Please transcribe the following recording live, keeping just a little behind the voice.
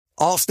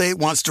Allstate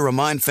wants to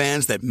remind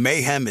fans that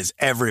mayhem is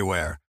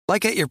everywhere,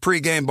 like at your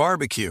pregame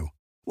barbecue.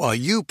 While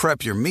you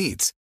prep your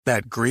meats,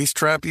 that grease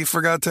trap you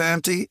forgot to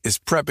empty is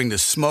prepping to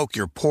smoke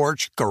your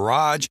porch,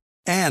 garage,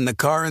 and the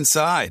car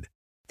inside.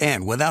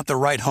 And without the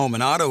right home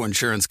and auto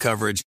insurance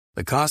coverage,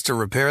 the cost to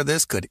repair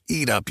this could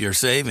eat up your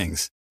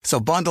savings. So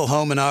bundle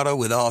home and auto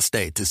with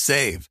Allstate to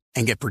save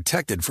and get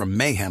protected from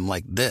mayhem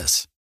like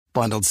this.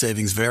 Bundled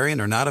savings vary and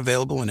are not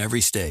available in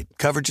every state.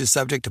 Coverage is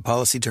subject to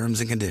policy terms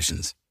and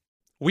conditions.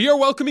 We are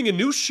welcoming a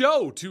new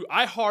show to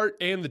iHeart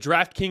and the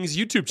DraftKings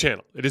YouTube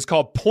channel. It is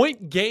called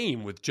Point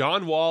Game with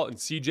John Wall and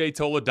CJ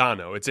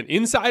Toledano. It's an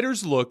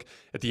insider's look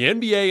at the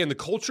NBA and the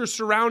culture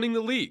surrounding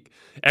the league.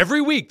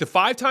 Every week, the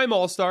five-time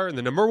All-Star and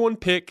the number one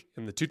pick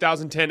in the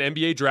 2010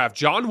 NBA draft,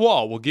 John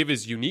Wall, will give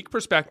his unique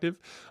perspective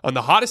on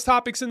the hottest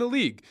topics in the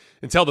league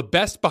and tell the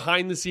best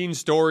behind-the-scenes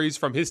stories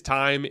from his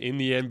time in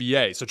the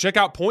NBA. So check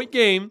out Point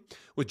Game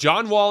with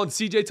John Wall and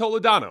CJ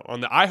Toledano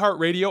on the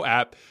iHeartRadio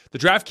app, the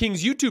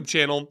DraftKings YouTube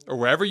channel, or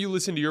wherever you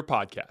listen to your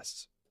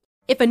podcasts.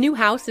 If a new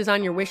house is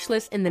on your wish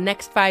list in the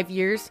next 5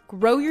 years,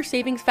 grow your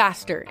savings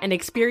faster and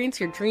experience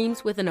your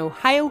dreams with an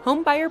Ohio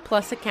Homebuyer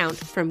Plus account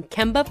from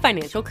Kemba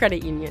Financial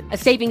Credit Union. A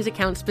savings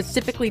account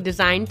specifically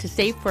designed to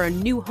save for a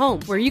new home,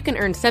 where you can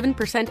earn 7%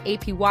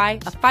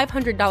 APY,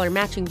 a $500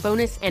 matching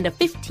bonus, and a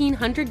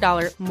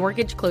 $1,500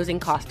 mortgage closing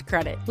cost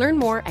credit. Learn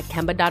more at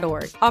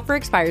Kemba.org. Offer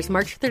expires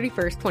March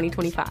 31st,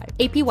 2025.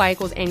 APY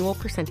equals annual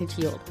percentage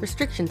yield.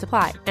 Restrictions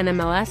apply.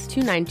 NMLS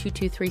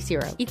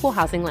 292230. Equal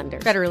housing lender.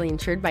 Federally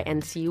insured by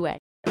NCUA.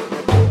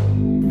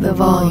 The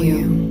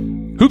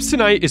volume. Hoops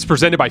Tonight is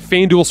presented by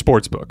FanDuel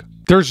Sportsbook.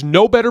 There's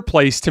no better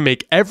place to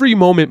make every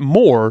moment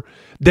more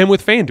than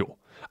with FanDuel.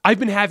 I've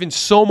been having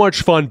so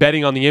much fun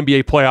betting on the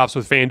NBA playoffs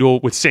with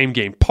FanDuel, with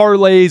same-game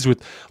parlays,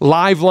 with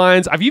live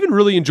lines. I've even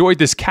really enjoyed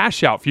this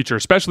cash-out feature,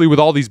 especially with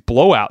all these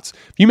blowouts.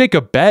 If you make a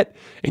bet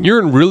and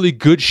you're in really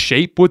good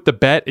shape with the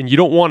bet and you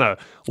don't want to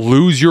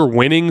lose your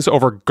winnings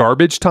over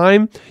garbage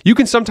time, you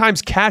can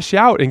sometimes cash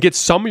out and get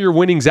some of your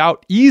winnings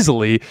out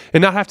easily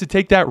and not have to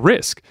take that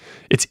risk.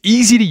 It's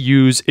easy to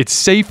use, it's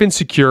safe and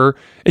secure,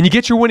 and you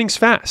get your winnings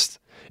fast.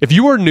 If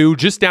you are new,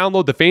 just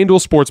download the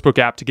FanDuel Sportsbook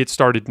app to get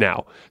started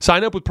now.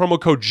 Sign up with promo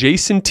code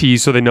JASONT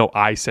so they know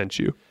I sent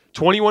you.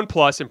 21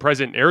 plus and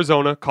present in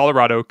Arizona,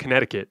 Colorado,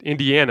 Connecticut,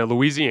 Indiana,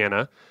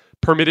 Louisiana.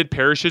 Permitted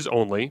parishes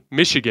only.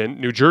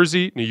 Michigan, New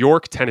Jersey, New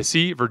York,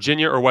 Tennessee,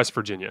 Virginia, or West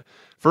Virginia.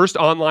 First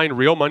online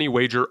real money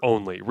wager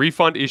only.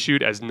 Refund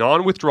issued as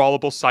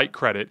non-withdrawable site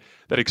credit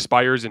that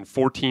expires in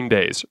 14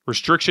 days.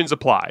 Restrictions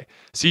apply.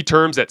 See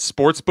terms at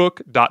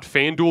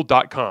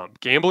sportsbook.fanduel.com.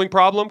 Gambling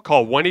problem?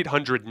 Call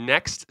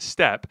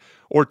 1-800-NEXT-STEP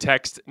or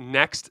text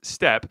NEXT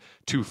STEP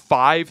to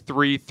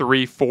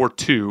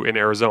 53342 in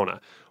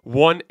Arizona.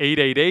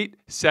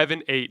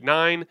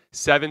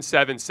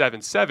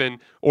 1-888-789-7777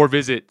 or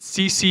visit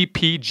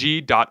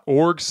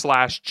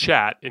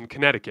ccpg.org/chat in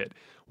Connecticut.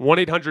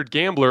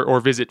 1-800-GAMBLER or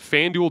visit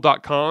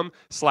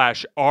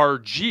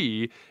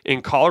fanduel.com/RG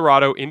in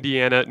Colorado,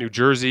 Indiana, New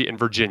Jersey, and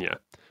Virginia.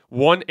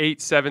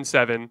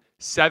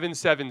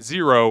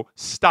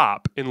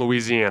 1-877-770-STOP in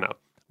Louisiana.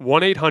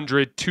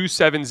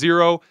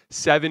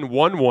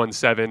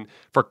 1-800-270-7117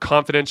 for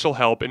confidential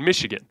help in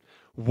Michigan.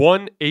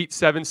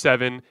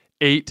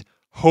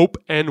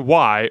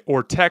 1-877-8-HOPE-NY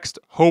or text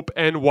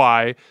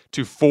HOPE-NY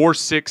to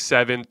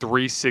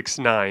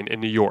 467-369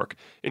 in New York.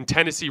 In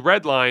Tennessee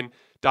Redline,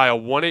 dial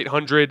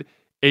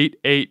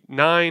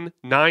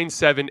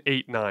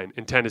 1-800-889-9789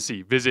 in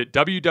Tennessee. Visit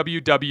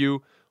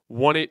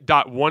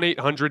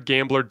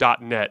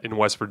www.1800gambler.net in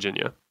West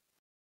Virginia.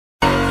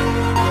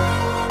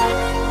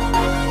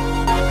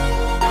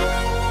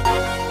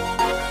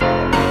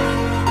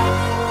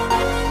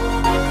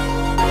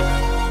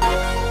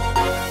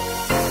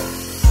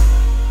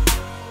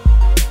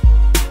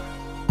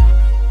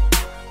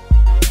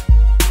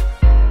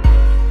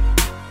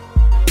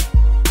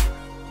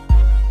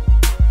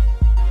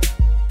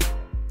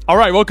 All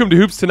right, welcome to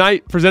Hoops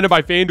Tonight, presented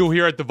by FanDuel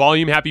here at The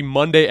Volume. Happy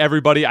Monday,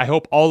 everybody. I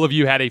hope all of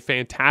you had a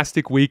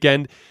fantastic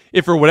weekend.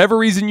 If for whatever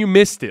reason you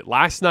missed it,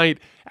 last night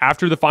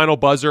after the final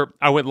buzzer,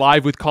 I went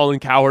live with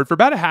Colin Cowherd for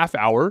about a half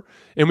hour,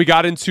 and we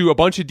got into a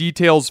bunch of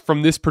details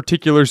from this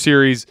particular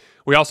series.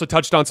 We also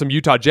touched on some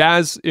Utah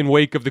Jazz in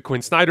wake of the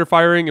Quinn Snyder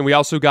firing, and we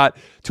also got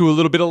to a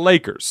little bit of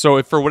Lakers. So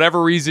if for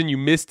whatever reason you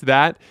missed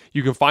that,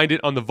 you can find it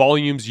on the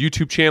Volume's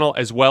YouTube channel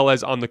as well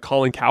as on the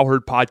Colin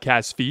Cowherd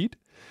podcast feed.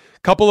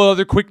 Couple of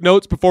other quick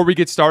notes before we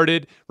get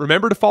started.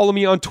 Remember to follow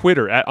me on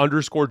Twitter at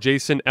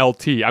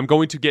 _JasonLT. I'm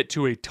going to get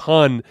to a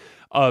ton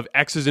of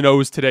X's and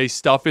O's today,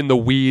 stuff in the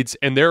weeds,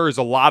 and there is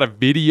a lot of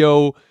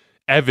video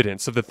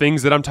evidence of the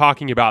things that I'm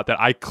talking about that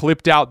I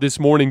clipped out this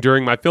morning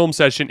during my film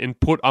session and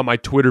put on my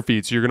Twitter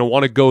feed. So you're going to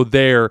want to go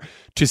there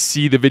to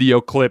see the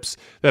video clips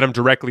that I'm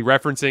directly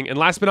referencing. And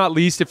last but not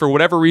least, if for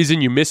whatever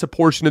reason you miss a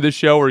portion of the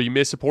show or you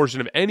miss a portion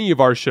of any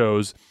of our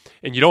shows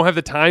and you don't have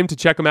the time to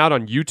check them out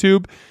on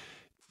YouTube,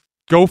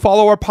 go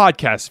follow our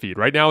podcast feed.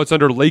 Right now it's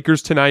under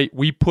Lakers Tonight.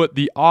 We put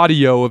the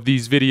audio of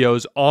these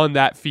videos on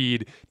that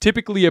feed,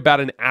 typically about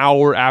an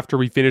hour after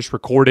we finish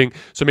recording.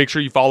 So make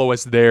sure you follow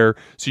us there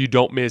so you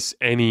don't miss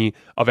any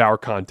of our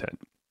content.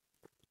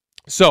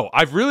 So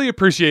I've really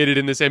appreciated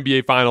in this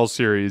NBA Finals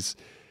series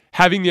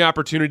having the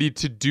opportunity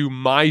to do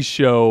my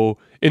show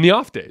in the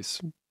off days.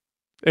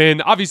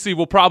 And obviously,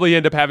 we'll probably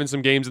end up having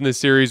some games in this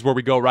series where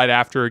we go right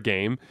after a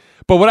game.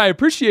 But what I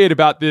appreciate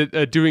about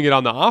doing it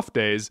on the off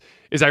days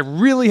is I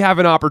really have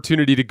an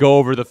opportunity to go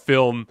over the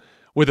film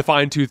with a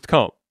fine-toothed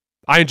comb.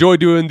 I enjoy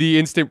doing the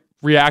instant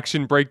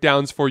reaction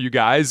breakdowns for you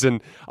guys,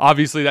 and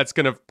obviously that's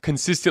going to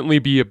consistently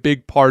be a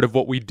big part of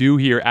what we do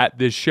here at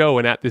this show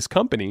and at this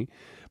company.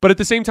 But at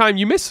the same time,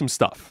 you miss some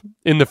stuff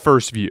in the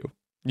first view.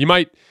 You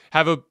might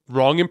have a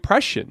wrong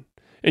impression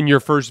in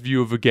your first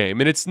view of a game.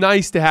 And it's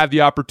nice to have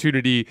the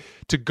opportunity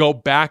to go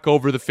back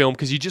over the film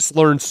because you just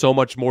learn so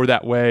much more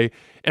that way.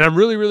 And I'm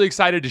really, really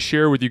excited to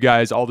share with you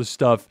guys all the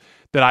stuff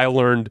that I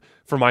learned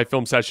from my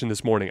film session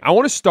this morning. I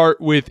want to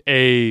start with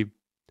a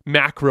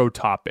macro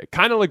topic,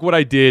 kind of like what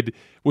I did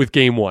with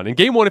Game 1. In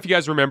Game 1, if you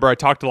guys remember, I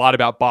talked a lot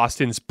about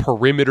Boston's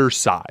perimeter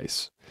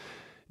size.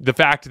 The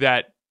fact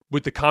that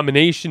with the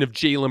combination of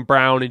Jaylen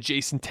Brown and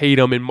Jason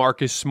Tatum and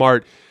Marcus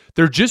Smart,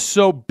 they're just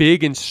so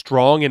big and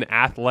strong and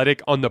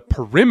athletic on the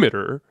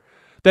perimeter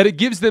that it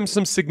gives them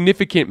some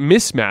significant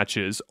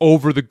mismatches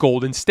over the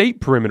Golden State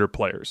perimeter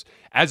players.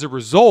 As a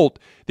result,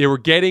 they were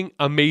getting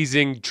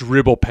amazing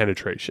dribble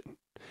penetration.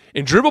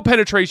 And dribble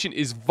penetration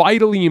is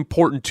vitally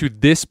important to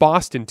this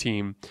Boston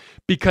team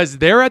because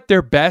they're at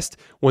their best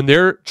when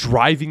they're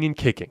driving and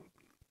kicking.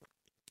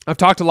 I've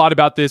talked a lot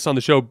about this on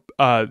the show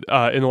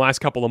in the last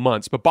couple of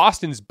months, but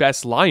Boston's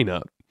best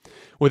lineup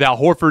with Al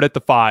Horford at the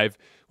 5,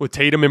 with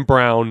Tatum and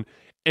Brown,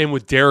 and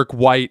with Derek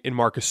White and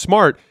Marcus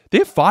Smart, they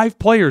have 5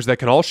 players that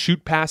can all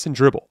shoot, pass, and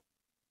dribble.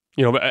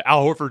 You know,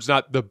 Al Horford's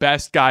not the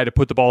best guy to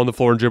put the ball on the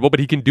floor and dribble, but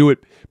he can do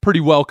it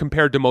pretty well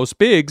compared to most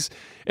bigs.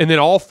 And then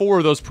all 4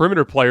 of those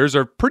perimeter players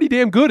are pretty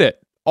damn good at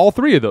all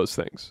 3 of those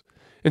things.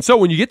 And so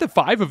when you get the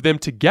 5 of them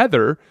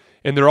together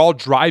and they're all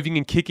driving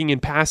and kicking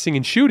and passing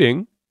and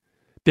shooting,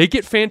 they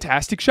get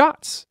fantastic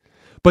shots.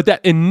 But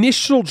that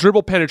initial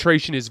dribble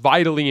penetration is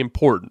vitally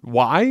important.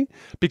 Why?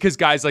 Because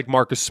guys like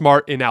Marcus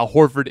Smart and Al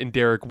Horford and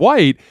Derek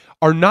White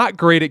are not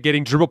great at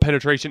getting dribble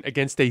penetration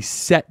against a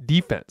set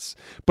defense.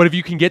 But if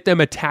you can get them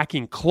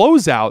attacking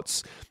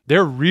closeouts,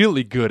 they're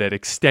really good at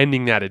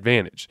extending that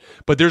advantage.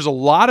 But there's a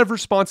lot of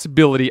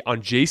responsibility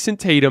on Jason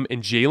Tatum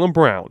and Jaylen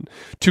Brown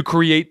to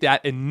create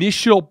that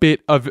initial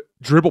bit of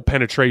dribble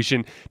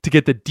penetration to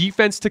get the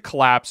defense to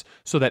collapse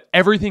so that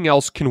everything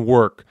else can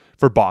work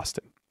for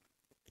Boston.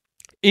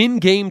 In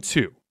Game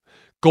 2,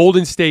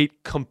 Golden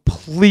State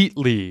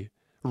completely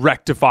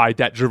rectified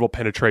that dribble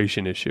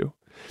penetration issue.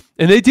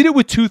 And they did it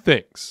with 2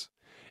 things.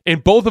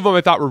 And both of them I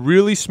thought were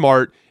really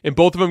smart, and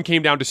both of them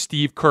came down to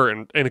Steve Kerr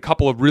and a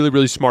couple of really,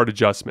 really smart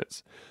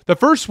adjustments. The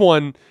first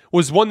one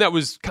was one that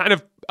was kind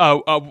of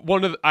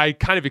I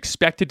kind of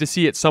expected to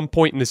see at some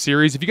point in the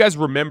series. If you guys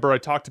remember, I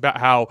talked about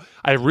how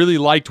I really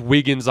liked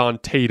Wiggins on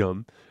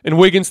Tatum. And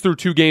Wiggins through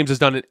 2 games has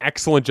done an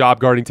excellent job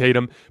guarding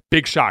Tatum.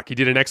 Big shock. He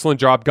did an excellent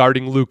job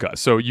guarding Luka,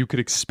 so you could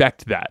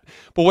expect that.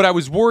 But what I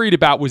was worried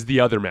about was the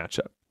other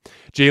matchup,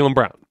 Jaylen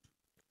Brown.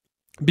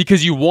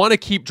 Because you want to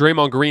keep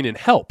Draymond Green in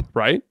help,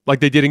 right? Like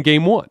they did in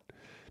Game 1.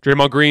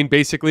 Draymond Green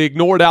basically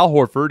ignored Al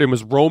Horford and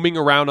was roaming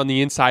around on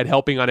the inside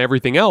helping on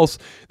everything else.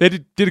 They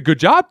did a good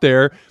job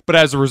there, but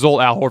as a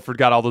result, Al Horford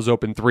got all those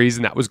open threes,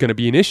 and that was going to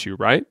be an issue,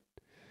 right?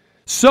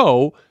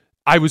 So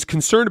I was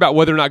concerned about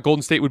whether or not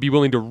Golden State would be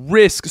willing to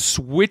risk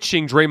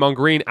switching Draymond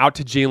Green out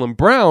to Jaylen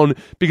Brown,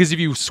 because if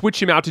you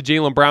switch him out to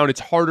Jaylen Brown, it's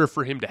harder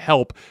for him to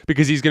help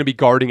because he's going to be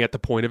guarding at the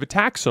point of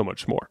attack so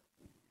much more.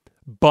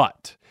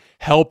 But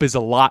help is a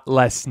lot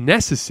less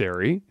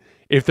necessary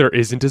if there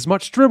isn't as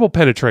much dribble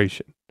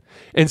penetration.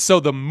 And so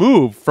the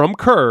move from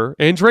Kerr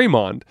and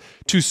Draymond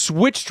to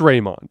switch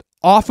Draymond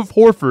off of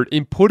Horford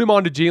and put him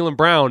onto Jaylen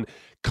Brown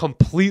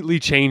completely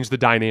changed the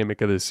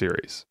dynamic of this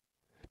series.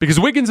 Because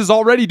Wiggins is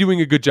already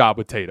doing a good job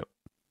with Tatum.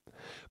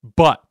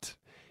 But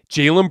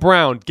Jaylen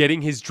Brown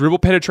getting his dribble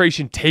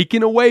penetration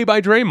taken away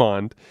by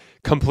Draymond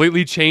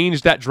completely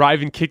changed that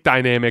drive and kick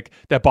dynamic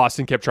that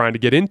Boston kept trying to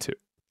get into.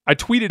 I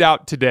tweeted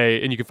out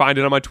today, and you can find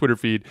it on my Twitter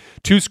feed,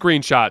 2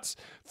 screenshots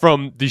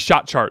from the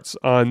shot charts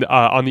on the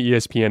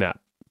ESPN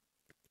app.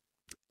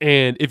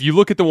 And if you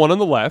look at the one on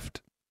the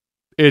left,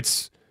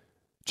 it's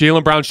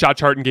Jaylen Brown's shot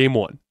chart in Game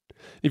 1.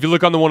 If you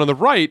look on the one on the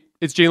right,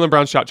 it's Jaylen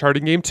Brown's shot chart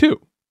in Game 2.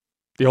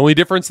 The only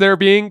difference there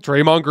being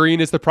Draymond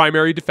Green is the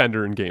primary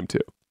defender in Game 2.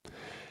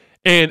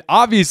 And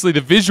obviously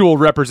the visual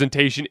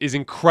representation is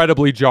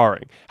incredibly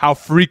jarring, how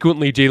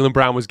frequently Jaylen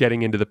Brown was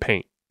getting into the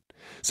paint.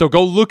 So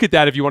go look at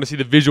that if you want to see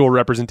the visual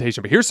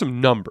representation. But here's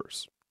some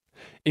numbers.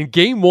 In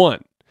Game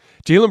 1,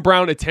 Jaylen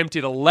Brown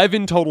attempted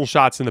 11 total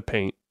shots in the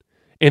paint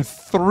and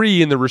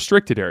 3 in the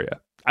restricted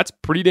area. That's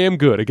pretty damn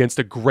good against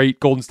a great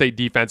Golden State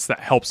defense that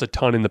helps a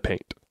ton in the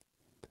paint.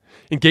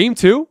 In Game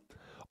 2,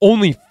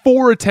 only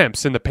 4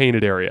 attempts in the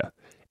painted area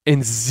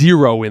and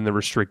 0 in the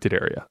restricted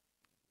area.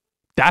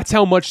 That's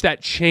how much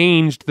that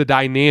changed the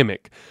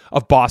dynamic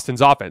of Boston's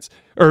offense.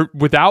 Or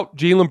without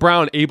Jaylen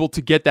Brown able to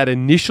get that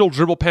initial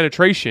dribble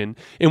penetration,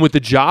 and with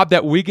the job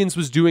that Wiggins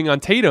was doing on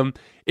Tatum,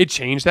 it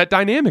changed that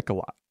dynamic a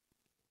lot.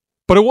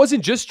 But it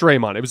wasn't just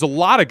Draymond. It was a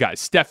lot of guys.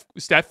 Steph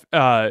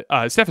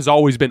has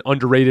always been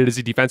underrated as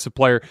a defensive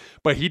player,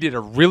 but he did a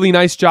really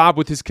nice job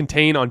with his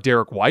contain on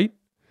Derek White.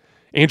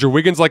 Andrew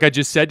Wiggins, like I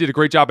just said, did a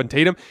great job on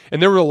Tatum.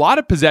 And there were a lot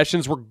of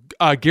possessions where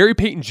Gary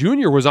Payton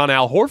Jr. was on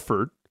Al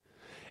Horford.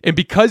 And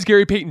because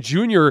Gary Payton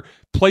Jr.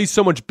 plays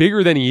so much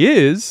bigger than he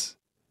is,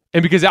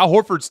 and because Al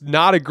Horford's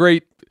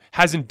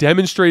hasn't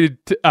demonstrated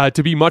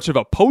to be much of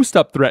a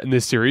post-up threat in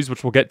this series,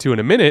 which we'll get to in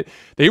a minute,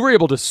 they were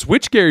able to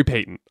switch Gary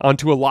Payton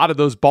onto a lot of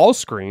those ball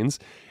screens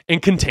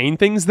and contain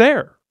things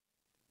there.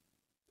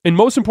 And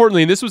most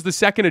importantly, and this was the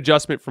second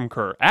adjustment from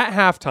Kerr, at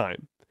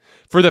halftime,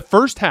 for the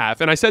first half,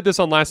 and I said this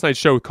on last night's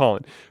show with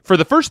Colin, for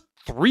the first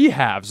 3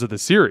 halves of the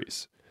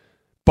series,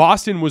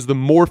 Boston was the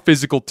more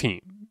physical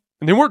team.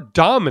 And they weren't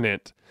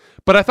dominant,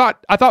 but I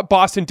thought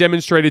Boston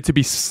demonstrated to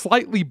be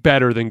slightly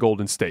better than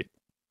Golden State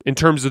in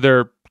terms of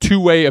their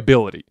two-way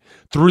ability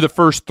through the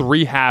first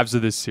 3 halves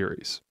of this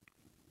series.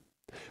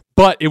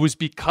 But it was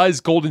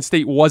because Golden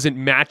State wasn't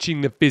matching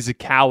the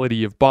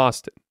physicality of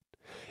Boston.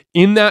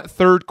 In that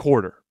third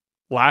quarter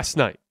last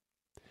night,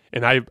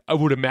 and I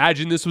would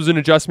imagine this was an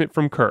adjustment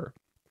from Kerr,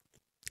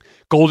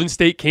 Golden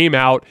State came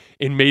out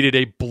and made it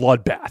a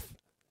bloodbath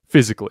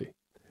physically.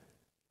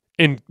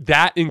 And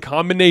that in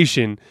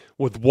combination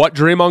with what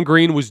Draymond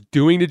Green was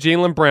doing to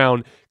Jaylen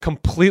Brown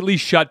completely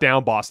shut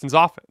down Boston's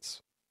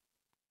offense.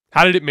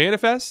 How did it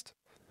manifest?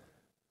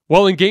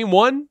 Well, in game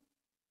 1,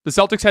 the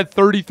Celtics had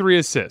 33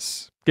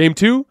 assists. Game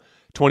 2,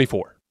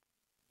 24.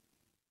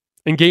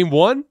 In game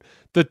 1,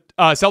 the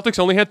Celtics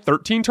only had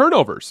 13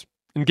 turnovers.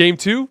 In game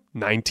 2,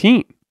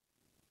 19.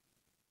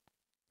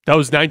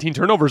 Those 19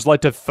 turnovers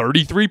led to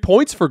 33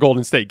 points for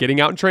Golden State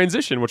getting out in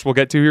transition, which we'll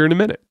get to here in a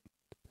minute.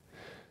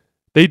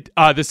 The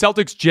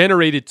Celtics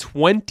generated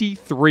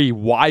 23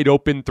 wide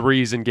open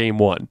threes in game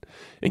 1.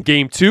 In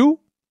game 2,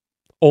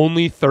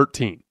 only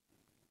 13.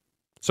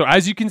 So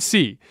as you can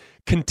see,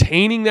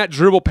 containing that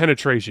dribble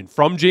penetration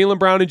from Jaylen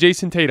Brown and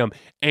Jason Tatum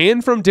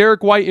and from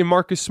Derek White and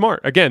Marcus Smart,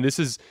 again, this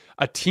is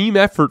a team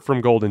effort from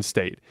Golden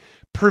State,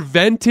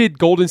 prevented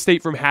Golden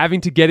State from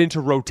having to get into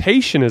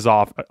rotation as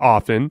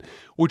often,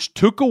 which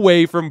took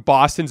away from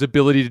Boston's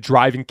ability to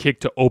drive and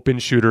kick to open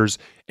shooters,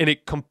 and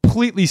it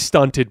completely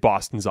stunted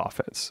Boston's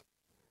offense.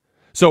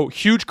 So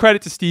huge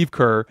credit to Steve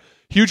Kerr,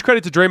 huge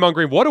credit to Draymond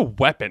Green. What a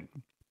weapon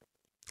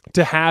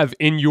to have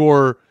in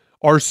your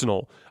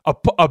arsenal.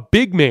 A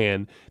big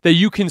man that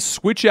you can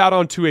switch out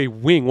onto a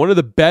wing, one of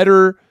the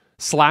better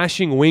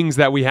slashing wings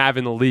that we have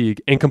in the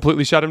league, and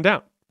completely shut him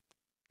down.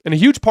 And a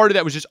huge part of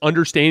that was just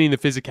understanding the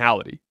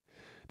physicality.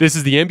 This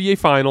is the NBA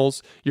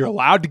Finals. You're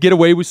allowed to get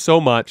away with so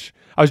much.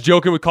 I was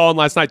joking with Colin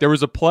last night. There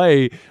was a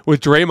play with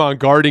Draymond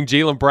guarding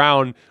Jaylen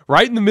Brown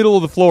right in the middle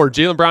of the floor.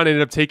 Jaylen Brown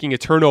ended up taking a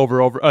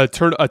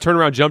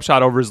turnaround jump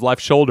shot over his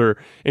left shoulder,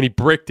 and he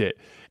bricked it.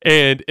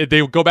 And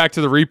they go back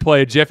to the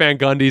replay. Jeff Van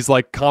Gundy's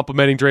like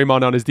complimenting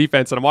Draymond on his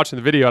defense, and I'm watching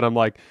the video, and I'm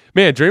like,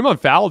 man, Draymond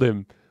fouled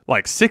him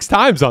like 6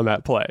 times on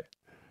that play.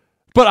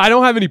 But I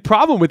don't have any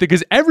problem with it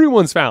because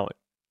everyone's fouling.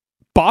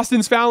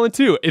 Boston's fouling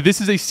too. This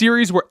is a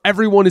series where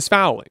everyone is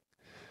fouling.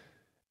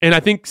 And I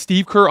think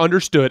Steve Kerr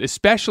understood,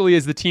 especially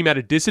as the team at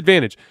a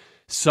disadvantage,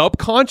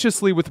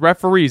 subconsciously with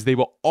referees, they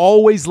will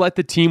always let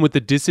the team with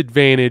the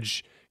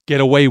disadvantage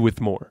get away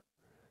with more.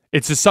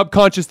 It's a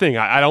subconscious thing.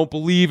 I don't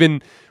believe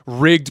in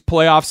rigged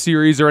playoff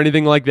series or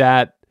anything like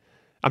that.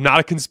 I'm not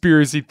a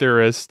conspiracy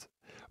theorist,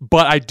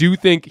 but I do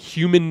think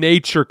human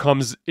nature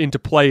comes into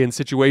play in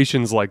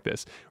situations like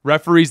this.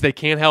 Referees, they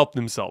can't help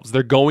themselves.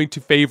 They're going to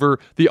favor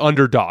the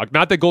underdog.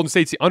 Not that Golden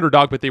State's the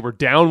underdog, but they were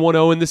down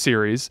 1-0 in the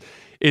series.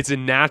 It's a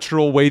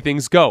natural way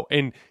things go.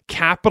 And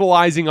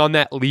capitalizing on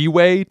that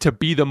leeway to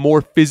be the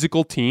more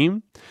physical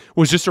team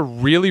was just a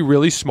really,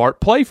 really smart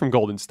play from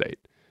Golden State.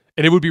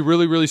 And it would be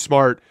really, really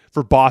smart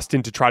for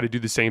Boston to try to do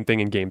the same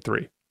thing in Game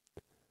 3.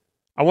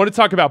 I want to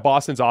talk about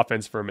Boston's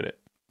offense for a minute.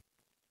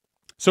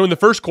 So in the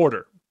first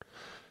quarter,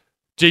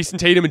 Jason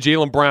Tatum and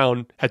Jaylen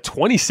Brown had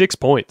 26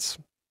 points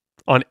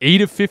on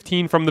 8 of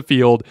 15 from the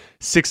field,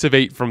 6 of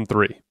 8 from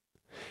 3.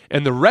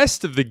 And the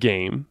rest of the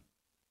game,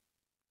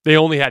 they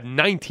only had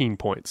 19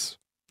 points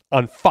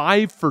on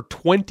 5 for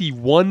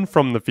 21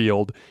 from the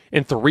field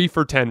and 3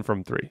 for 10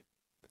 from 3.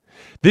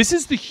 This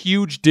is the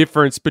huge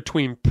difference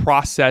between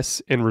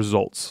process and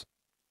results.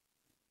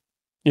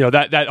 You know,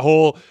 that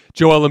whole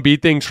Joel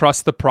Embiid thing,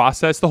 trust the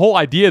process. The whole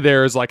idea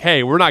there is like,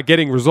 hey, we're not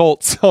getting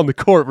results on the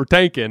court. We're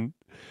tanking.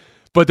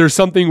 But there's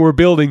something we're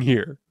building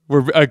here.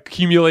 We're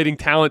accumulating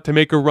talent to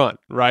make a run,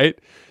 right?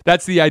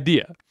 That's the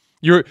idea.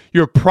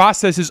 Your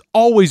process is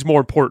always more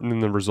important than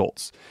the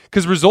results.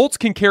 Because results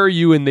can carry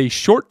you in the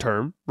short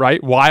term,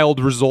 right? Wild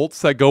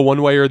results that go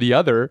one way or the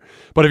other.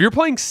 But if you're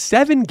playing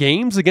 7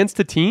 games against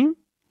a team,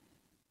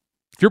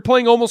 if you're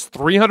playing almost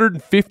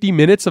 350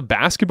 minutes of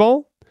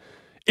basketball,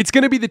 it's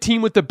going to be the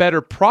team with the better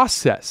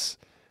process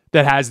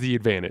that has the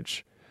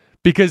advantage.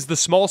 because the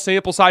small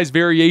sample size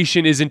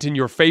variation isn't in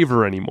your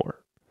favor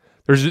anymore.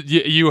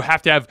 You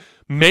have to have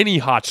many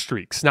hot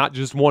streaks, not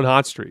just one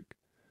hot streak.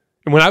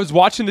 And when I was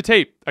watching the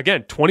tape,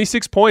 again,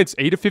 26 points,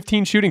 8 of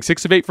 15 shooting,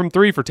 6 of 8 from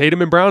 3 for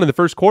Tatum and Brown in the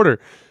first quarter.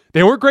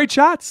 They weren't great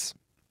shots.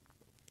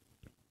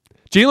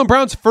 Jaylen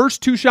Brown's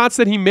first 2 shots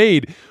that he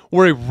made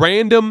were a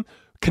random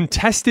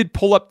contested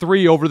pull-up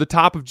 3 over the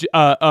top of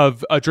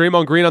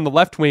Draymond Green on the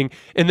left wing,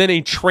 and then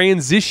a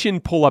transition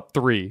pull-up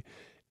 3,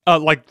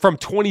 like from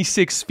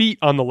 26 feet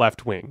on the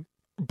left wing,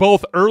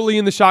 both early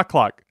in the shot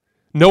clock.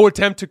 No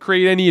attempt to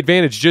create any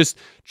advantage, just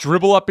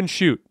dribble up and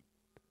shoot.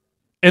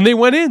 And they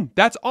went in.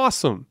 That's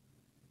awesome.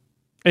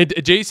 And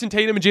Jason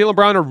Tatum and Jaylen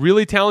Brown are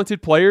really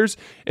talented players,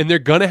 and they're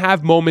going to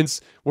have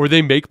moments where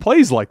they make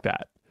plays like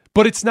that.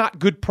 But it's not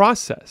good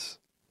process.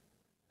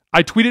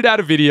 I tweeted out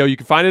a video, you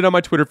can find it on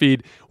my Twitter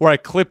feed, where I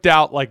clipped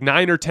out like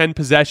 9 or 10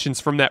 possessions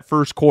from that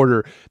first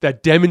quarter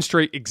that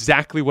demonstrate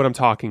exactly what I'm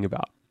talking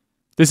about.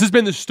 This has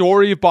been the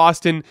story of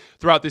Boston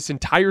throughout this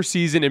entire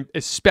season, and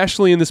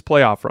especially in this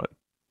playoff run.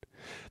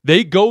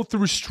 They go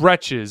through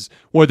stretches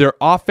where their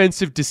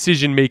offensive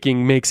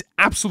decision-making makes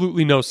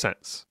absolutely no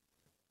sense.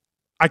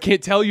 I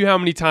can't tell you how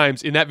many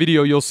times in that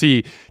video you'll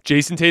see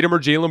Jason Tatum or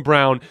Jaylen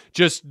Brown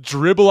just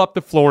dribble up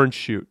the floor and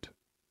shoot.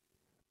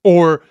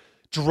 Or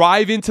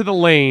drive into the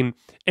lane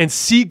and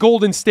see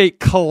Golden State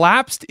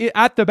collapsed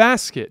at the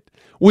basket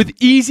with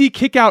easy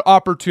kick-out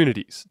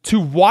opportunities to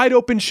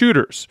wide-open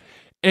shooters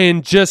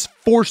and just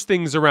force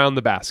things around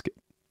the basket.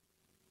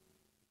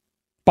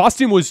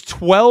 Boston was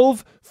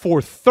 12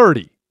 for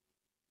 30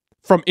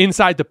 from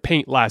inside the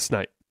paint last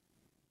night.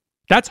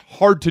 That's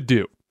hard to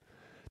do.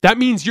 That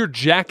means you're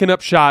jacking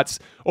up shots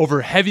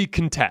over heavy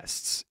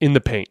contests in the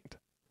paint.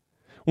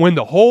 When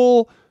the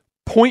whole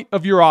point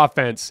of your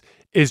offense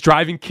is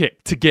driving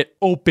kick to get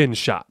open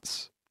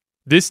shots.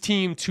 This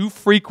team too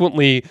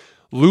frequently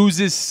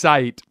loses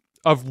sight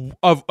of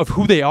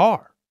who they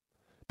are.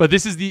 But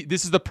this is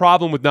the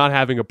problem with not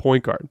having a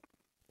point guard.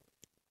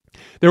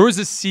 There was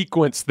a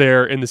sequence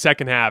there in the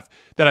second half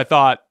that I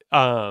thought,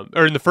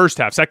 or in the first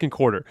half, second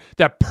quarter,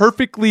 that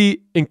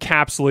perfectly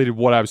encapsulated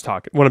what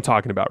I'm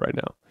talking about right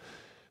now.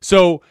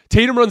 So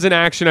Tatum runs an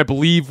action, I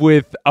believe,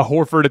 with a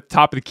Horford at the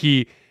top of the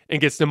key and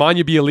gets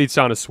Nemanja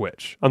Bjelica on a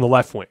switch on the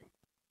left wing.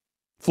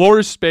 Floor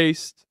is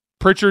spaced.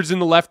 Pritchard's in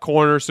the left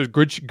corner, so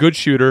good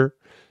shooter.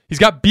 He's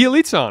got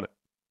Bjelica on it.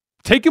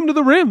 Take him to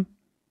the rim.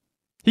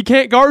 He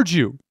can't guard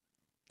you.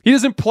 He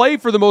doesn't play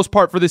for the most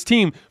part for this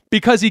team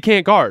because he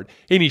can't guard.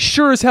 And he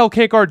sure as hell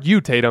can't guard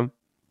you, Tatum.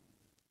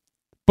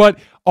 But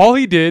all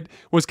he did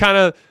was kind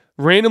of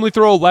randomly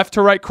throw a left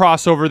to right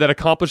crossover that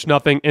accomplished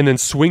nothing and then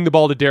swing the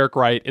ball to Derek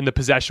White, and the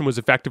possession was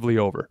effectively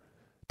over.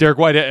 Derek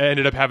White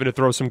ended up having to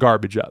throw some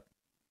garbage up.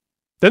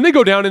 Then they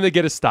go down and they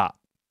get a stop.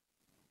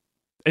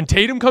 And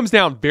Tatum comes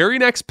down very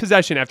next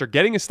possession after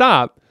getting a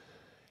stop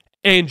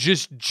and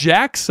just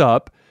jacks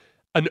up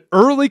an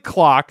early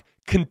clock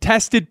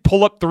contested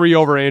pull-up 3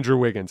 over Andrew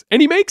Wiggins. And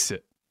he makes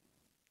it.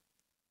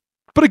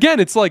 But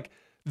again, it's like,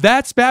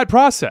 that's bad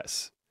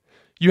process.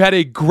 You had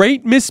a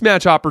great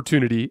mismatch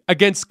opportunity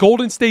against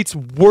Golden State's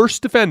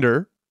worst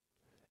defender,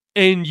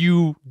 and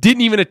you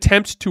didn't even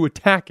attempt to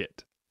attack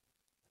it.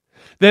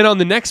 Then on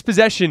the next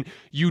possession,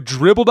 you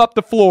dribbled up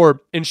the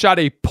floor and shot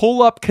a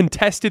pull-up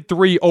contested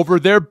 3 over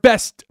their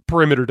best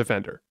perimeter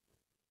defender.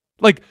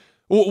 Like,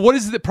 what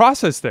is the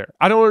process there?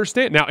 I don't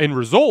understand. Now, in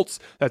results,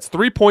 that's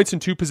 3 points in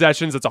 2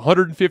 possessions. That's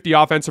 150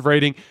 offensive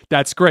rating.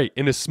 That's great.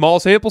 In a small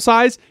sample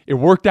size, it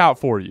worked out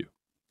for you.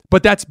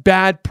 But that's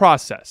bad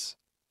process.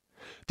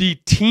 The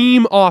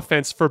team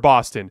offense for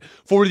Boston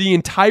for the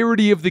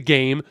entirety of the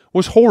game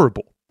was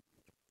horrible.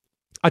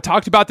 I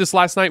talked about this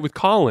last night with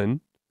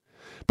Colin,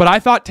 but I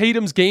thought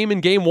Tatum's game in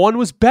Game 1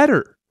 was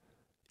better,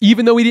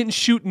 even though he didn't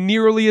shoot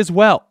nearly as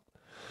well,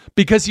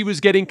 because he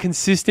was getting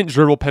consistent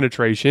dribble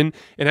penetration,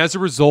 and as a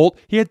result,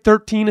 he had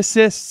 13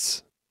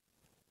 assists.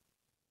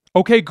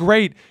 Okay,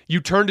 great.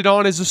 You turned it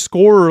on as a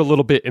scorer a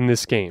little bit in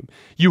this game.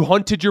 You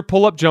hunted your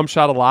pull-up jump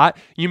shot a lot.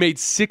 You made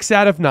 6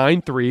 out of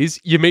 9 threes.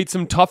 You made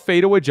some tough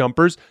fadeaway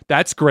jumpers.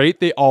 That's great.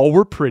 They all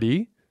were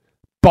pretty.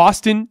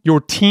 Boston,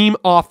 your team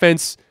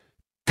offense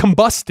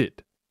combusted.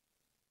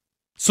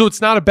 So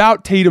it's not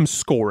about Tatum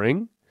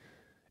scoring.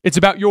 It's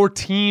about your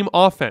team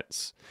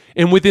offense.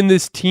 And within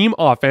this team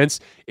offense,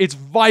 it's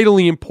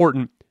vitally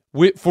important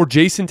for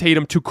Jason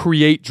Tatum to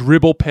create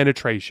dribble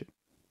penetration.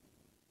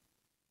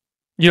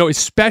 You know,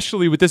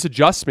 especially with this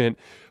adjustment,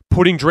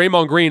 putting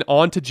Draymond Green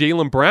onto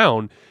Jaylen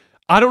Brown,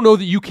 I don't know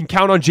that you can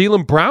count on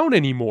Jaylen Brown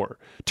anymore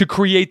to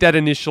create that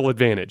initial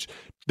advantage.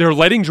 They're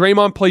letting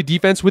Draymond play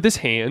defense with his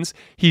hands.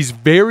 He's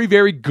very,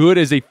 very good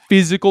as a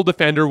physical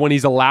defender when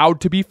he's allowed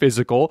to be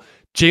physical.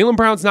 Jaylen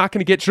Brown's not going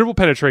to get dribble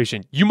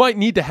penetration. You might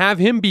need to have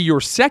him be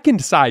your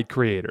second side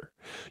creator.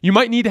 You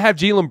might need to have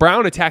Jaylen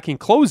Brown attacking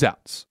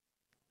closeouts.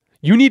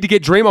 You need to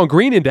get Draymond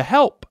Green in to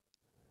help.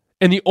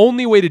 And the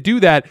only way to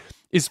do that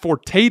is for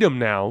Tatum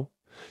now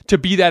to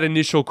be that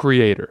initial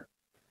creator.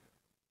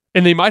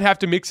 And they might have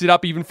to mix it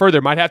up even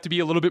further. Might have to be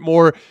a little bit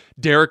more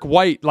Derek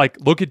White. Like,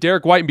 look at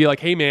Derek White and be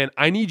like, hey, man,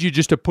 I need you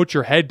just to put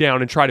your head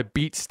down and try to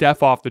beat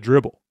Steph off the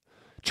dribble.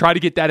 Try to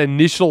get that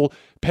initial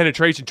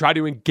penetration. Try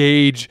to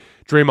engage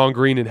Draymond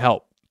Green and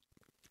help.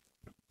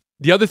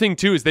 The other thing,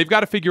 too, is they've got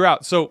to figure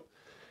out. So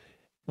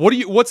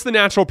what's the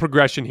natural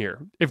progression here?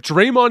 If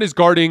Draymond is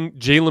guarding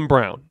Jaylen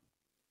Brown,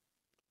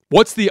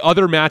 what's the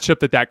other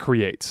matchup that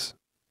creates?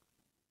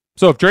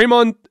 So if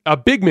Draymond, a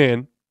big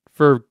man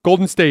for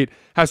Golden State,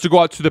 has to go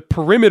out to the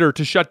perimeter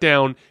to shut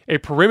down a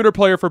perimeter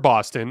player for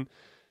Boston,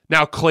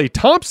 now Klay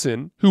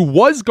Thompson, who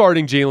was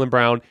guarding Jaylen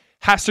Brown,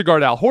 has to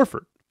guard Al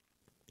Horford.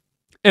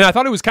 And I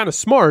thought it was kind of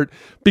smart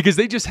because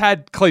they just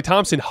had Klay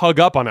Thompson hug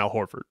up on Al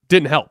Horford.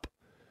 Didn't help.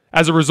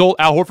 As a result,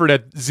 Al Horford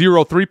had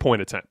 0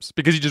 3-point attempts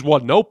because he just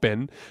wasn't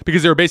open,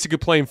 because they were basically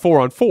playing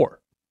 4-on-4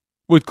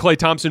 with Klay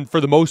Thompson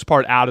for the most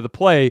part out of the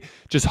play,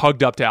 just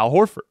hugged up to Al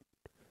Horford.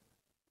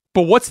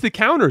 But what's the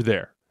counter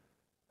there?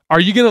 Are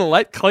you going to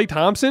let Klay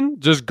Thompson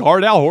just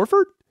guard Al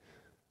Horford?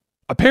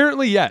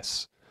 Apparently,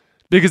 yes,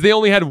 because they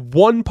only had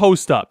one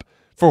post up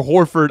for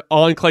Horford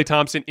on Klay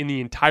Thompson in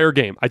the entire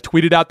game. I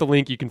tweeted out the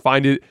link. You can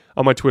find it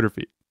on my Twitter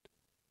feed.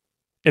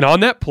 And on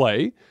that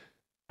play,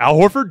 Al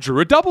Horford drew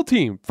a double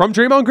team from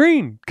Draymond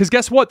Green. Because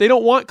guess what? They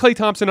don't want Klay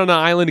Thompson on an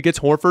island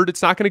against Horford.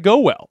 It's not going to go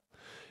well.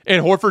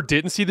 And Horford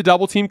didn't see the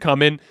double team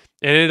coming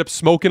and ended up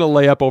smoking a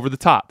layup over the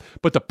top.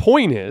 But the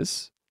point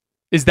is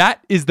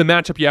that is the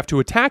matchup you have to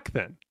attack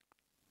then.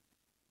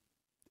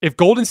 If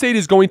Golden State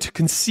is going to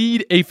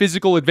concede a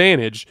physical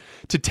advantage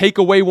to take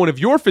away one of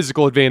your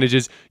physical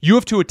advantages, you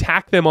have to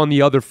attack them on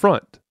the other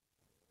front.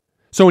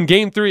 So in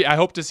Game 3, I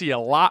hope to see a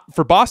lot,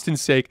 for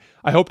Boston's sake,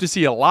 I hope to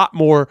see a lot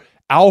more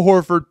Al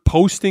Horford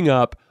posting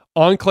up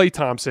on Klay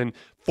Thompson,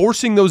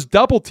 forcing those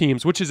double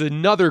teams, which is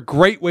another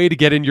great way to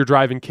get in your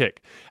drive and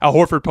kick. Al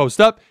Horford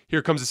post up,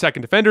 here comes the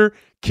second defender,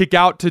 kick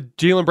out to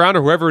Jaylen Brown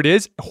or whoever it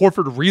is,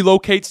 Horford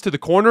relocates to the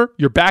corner,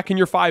 you're backing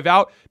your 5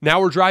 out, now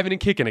we're driving and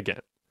kicking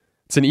again.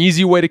 It's an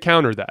easy way to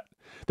counter that.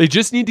 They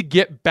just need to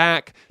get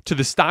back to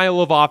the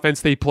style of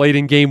offense they played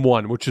in Game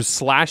 1, which is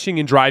slashing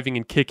and driving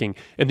and kicking.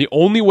 And the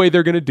only way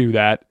they're going to do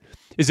that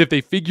is if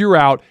they figure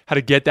out how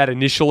to get that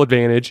initial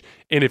advantage.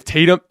 And if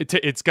Tatum,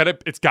 it's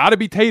got to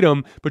be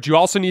Tatum, but you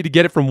also need to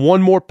get it from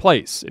one more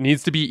place. It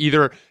needs to be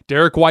either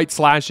Derek White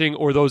slashing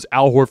or those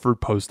Al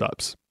Horford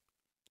post-ups.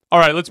 All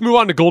right, let's move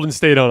on to Golden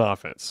State on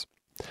offense.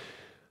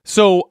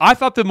 So I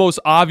thought the most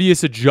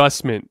obvious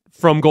adjustment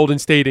from Golden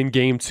State in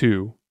Game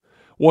 2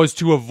 was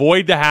to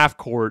avoid the half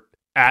court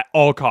at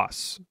all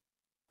costs.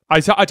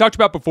 I talked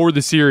about before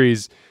the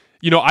series,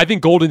 I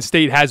think Golden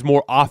State has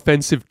more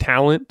offensive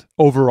talent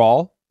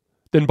overall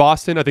than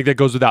Boston. I think that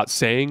goes without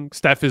saying.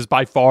 Steph is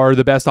by far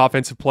the best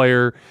offensive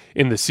player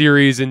in the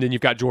series, and then you've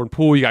got Jordan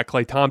Poole, you got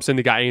Klay Thompson,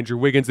 they got Andrew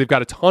Wiggins. They've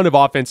got a ton of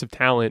offensive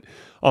talent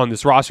on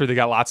this roster. They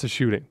got lots of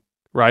shooting,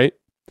 right?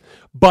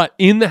 But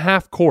in the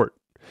half court,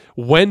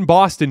 when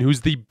Boston,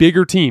 who's the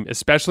bigger team,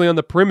 especially on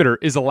the perimeter,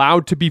 is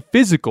allowed to be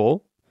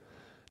physical,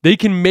 they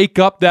can make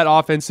up that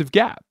offensive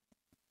gap.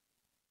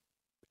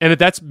 And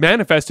that's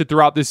manifested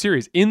throughout this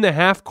series. In the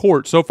half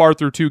court, so far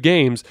through 2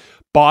 games,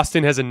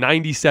 Boston has a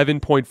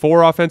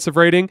 97.4 offensive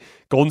rating.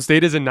 Golden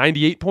State has a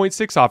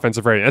 98.6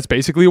 offensive rating. That's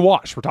basically a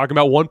wash. We're talking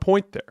about 1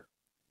 point there,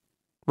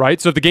 right?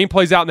 So if the game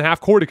plays out in the half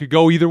court, it could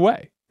go either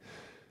way.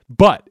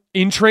 But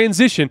in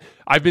transition,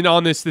 I've been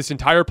on this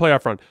entire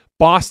playoff run.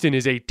 Boston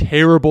is a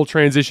terrible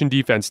transition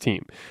defense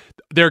team.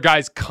 Their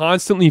guys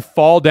constantly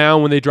fall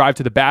down when they drive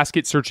to the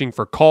basket, searching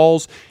for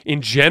calls.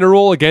 In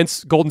general,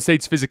 against Golden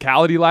State's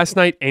physicality last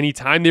night,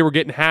 anytime they were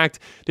getting hacked,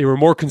 they were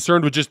more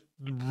concerned with just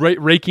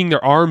raking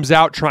their arms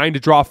out, trying to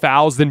draw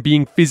fouls than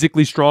being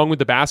physically strong with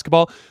the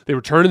basketball. They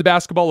were turning the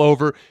basketball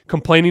over,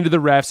 complaining to the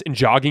refs, and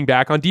jogging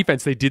back on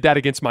defense. They did that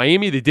against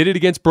Miami, they did it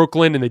against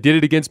Brooklyn, and they did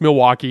it against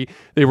Milwaukee.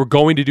 They were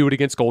going to do it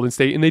against Golden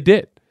State, and they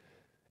did.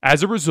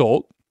 As a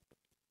result,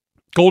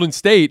 Golden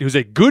State, who's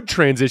a good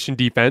transition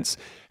defense,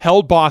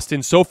 held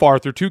Boston so far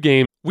through 2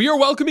 games. We are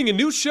welcoming a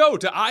new show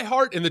to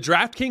iHeart and the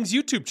DraftKings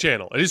YouTube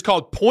channel. It is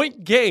called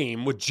Point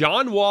Game with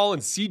John Wall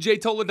and CJ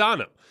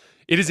Toledano.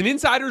 It is an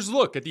insider's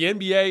look at the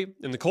NBA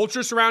and the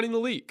culture surrounding the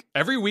league.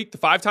 Every week, the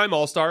 5-time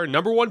All-Star and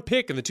 #1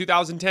 pick in the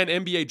 2010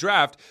 NBA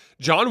Draft,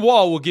 John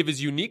Wall will give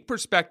his unique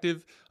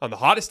perspective on the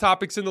hottest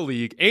topics in the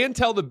league and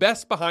tell the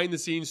best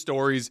behind-the-scenes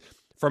stories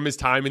from his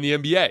time in the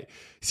NBA.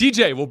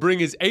 CJ will bring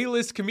his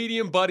A-list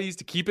comedian buddies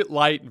to keep it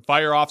light and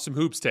fire off some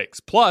hoops takes.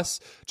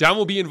 Plus, John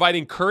will be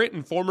inviting current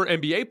and former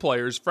NBA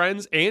players,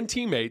 friends, and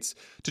teammates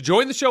to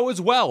join the show as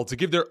well to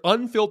give their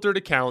unfiltered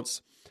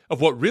accounts of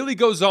what really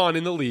goes on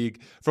in the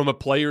league from a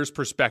player's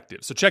perspective.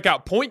 So check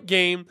out Point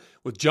Game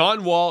with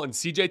John Wall and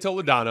CJ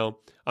Toledano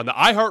on the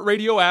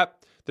iHeartRadio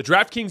app, the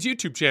DraftKings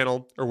YouTube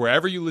channel, or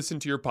wherever you listen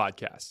to your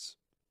podcasts.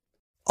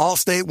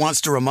 Allstate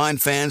wants to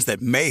remind fans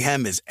that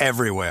mayhem is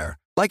everywhere,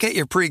 like at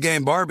your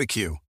pregame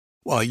barbecue.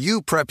 While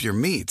you prep your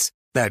meats,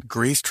 that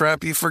grease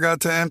trap you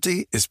forgot to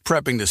empty is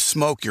prepping to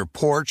smoke your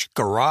porch,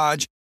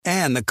 garage,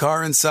 and the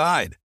car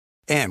inside.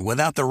 And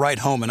without the right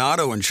home and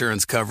auto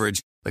insurance coverage,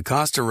 the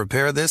cost to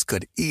repair this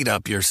could eat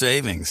up your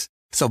savings.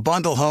 So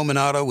bundle home and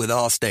auto with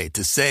Allstate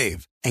to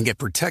save and get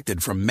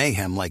protected from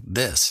mayhem like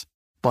this.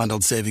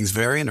 Bundled savings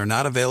vary and are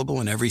not available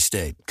in every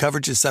state.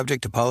 Coverage is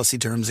subject to policy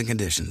terms and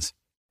conditions.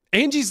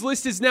 Angie's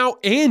List is now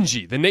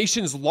Angie, the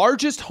nation's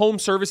largest home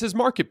services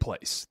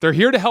marketplace. They're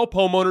here to help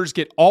homeowners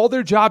get all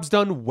their jobs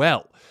done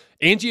well.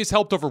 Angie has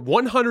helped over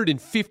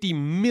 150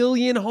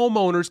 million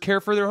homeowners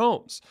care for their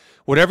homes.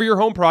 Whatever your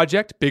home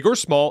project, big or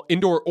small,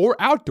 indoor or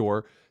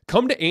outdoor,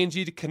 come to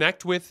Angie to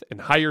connect with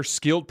and hire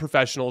skilled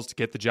professionals to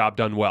get the job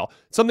done well.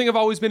 Something I've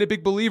always been a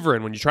big believer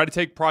in. When you try to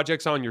take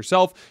projects on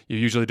yourself, you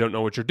usually don't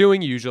know what you're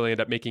doing. You usually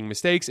end up making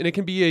mistakes, and it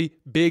can be a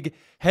big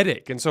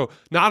headache. And so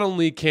not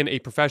only can a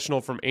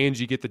professional from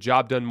Angie get the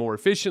job done more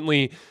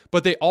efficiently,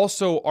 but they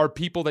also are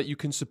people that you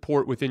can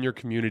support within your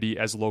community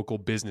as local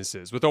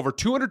businesses. With over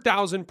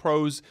 200,000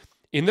 pros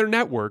in their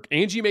network,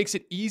 Angie makes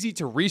it easy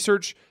to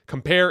research,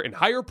 compare, and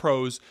hire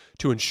pros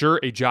to ensure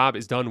a job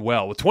is done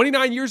well. With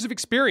 29 years of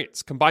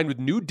experience, combined with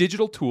new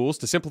digital tools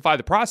to simplify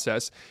the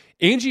process,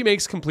 Angie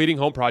makes completing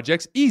home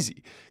projects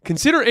easy.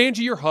 Consider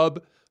Angie your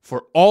hub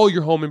for all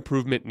your home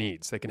improvement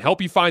needs. They can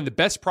help you find the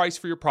best price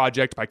for your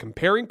project by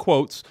comparing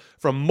quotes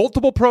from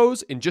multiple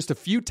pros in just a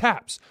few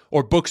taps,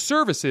 or book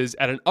services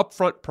at an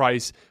upfront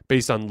price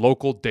based on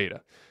local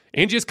data.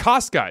 Angie has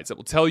cost guides that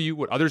will tell you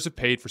what others have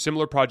paid for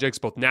similar projects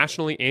both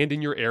nationally and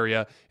in your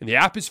area, and the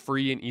app is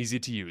free and easy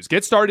to use.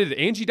 Get started at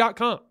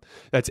Angie.com.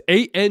 That's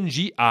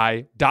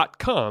ANGI.com,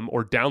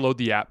 or download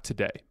the app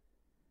today.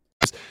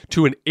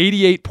 To an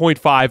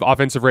 88.5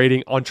 offensive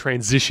rating on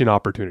transition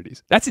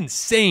opportunities. That's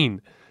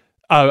insane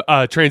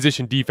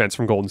transition defense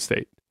from Golden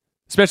State,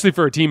 especially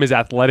for a team as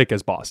athletic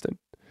as Boston.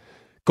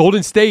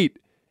 Golden State,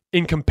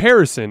 in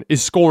comparison,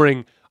 is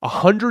scoring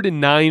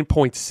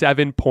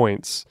 109.7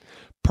 points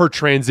per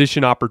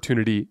transition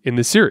opportunity in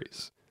the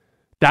series.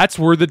 That's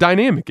where the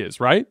dynamic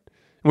is, right?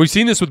 And we've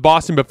seen this with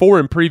Boston before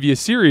in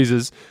previous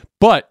series,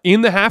 but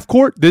in the half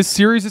court, this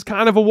series is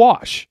kind of a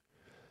wash.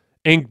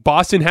 And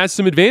Boston has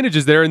some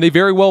advantages there, and they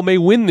very well may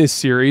win this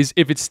series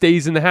if it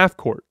stays in the half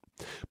court.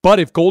 But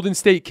if Golden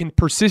State can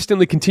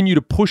persistently continue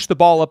to push the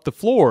ball up the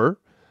floor,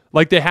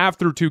 like they have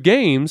through 2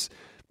 games,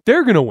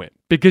 they're going to win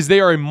because they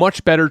are a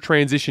much better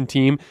transition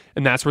team,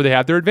 and that's where they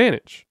have their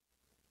advantage.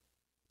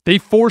 They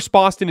force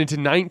Boston into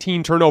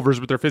 19 turnovers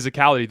with their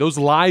physicality. Those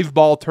live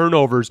ball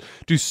turnovers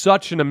do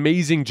such an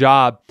amazing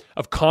job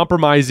of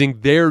compromising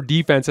their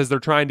defense as they're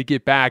trying to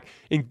get back,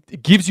 and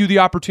it gives you the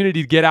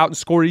opportunity to get out and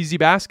score easy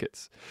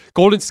baskets.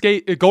 Golden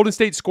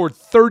State scored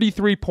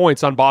 33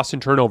 points on Boston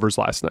turnovers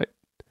last night.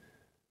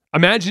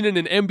 Imagine in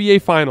an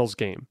NBA Finals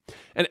game,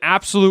 an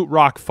absolute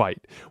rock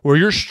fight where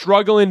you're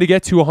struggling to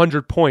get to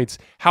 100 points,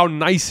 how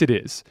nice it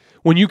is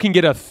when you can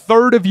get a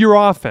third of your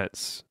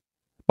offense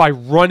by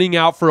running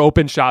out for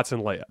open shots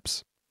and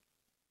layups.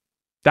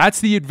 That's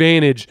the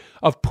advantage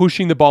of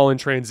pushing the ball in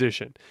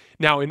transition.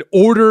 Now, in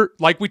order,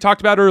 like we talked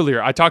about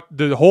earlier,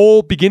 the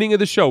whole beginning of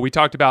the show, we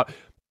talked about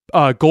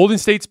Golden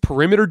State's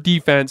perimeter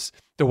defense,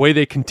 the way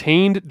they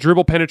contained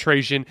dribble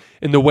penetration,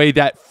 and the way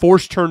that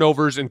forced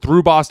turnovers and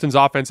threw Boston's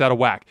offense out of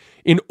whack.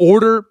 In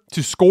order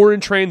to score in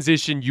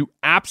transition, you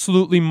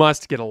absolutely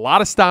must get a lot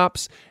of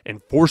stops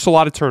and force a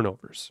lot of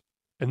turnovers.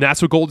 And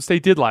that's what Golden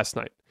State did last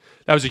night.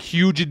 That was a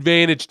huge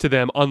advantage to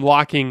them,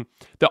 unlocking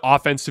the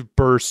offensive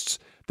bursts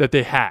that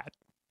they had.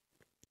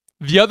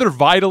 The other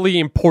vitally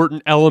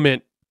important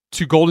element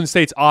to Golden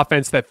State's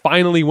offense that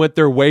finally went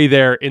their way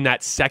there in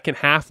that second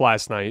half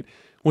last night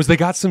was they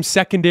got some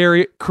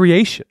secondary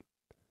creation.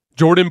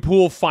 Jordan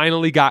Poole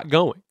finally got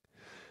going.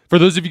 For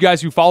those of you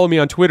guys who follow me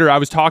on Twitter, I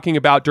was talking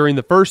about during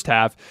the first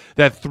half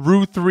that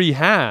through 3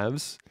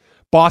 halves,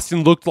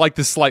 Boston looked like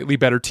the slightly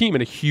better team.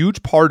 And a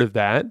huge part of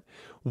that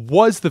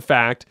was the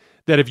fact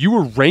that if you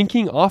were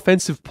ranking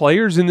offensive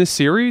players in this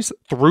series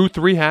through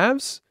 3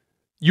 halves,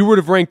 you would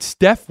have ranked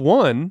Steph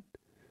 1,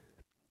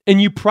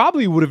 and you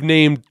probably would have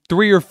named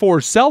 3 or 4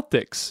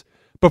 Celtics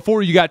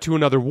before you got to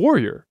another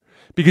Warrior,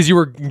 because you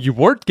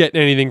weren't getting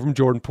anything from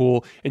Jordan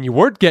Poole and you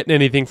weren't getting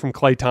anything from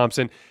Klay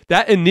Thompson.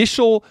 That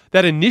initial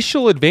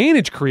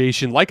advantage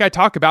creation, like I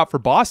talk about for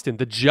Boston,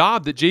 the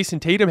job that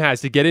Jason Tatum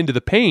has to get into the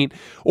paint,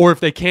 or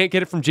if they can't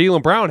get it from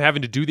Jaylen Brown,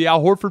 having to do the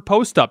Al Horford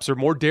post-ups or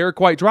more Derek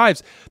White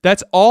drives,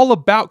 that's all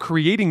about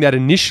creating that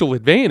initial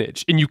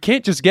advantage. And you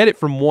can't just get it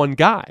from one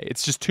guy.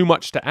 It's just too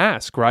much to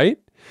ask, right?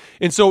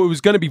 And so it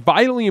was going to be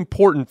vitally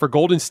important for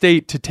Golden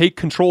State to take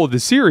control of the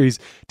series,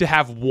 to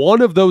have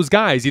one of those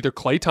guys, either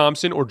Klay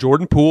Thompson or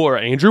Jordan Poole or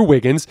Andrew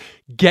Wiggins,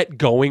 get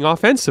going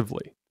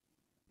offensively.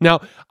 Now,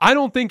 I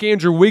don't think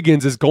Andrew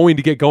Wiggins is going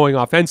to get going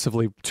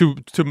offensively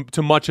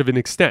to much of an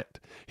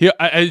extent.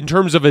 In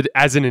terms of it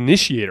as an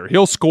initiator,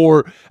 he'll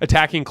score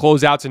attacking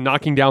closeouts and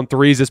knocking down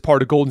threes as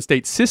part of Golden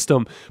State's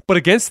system. But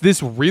against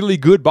this really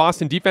good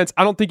Boston defense,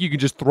 I don't think you can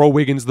just throw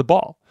Wiggins the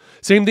ball.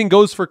 Same thing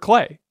goes for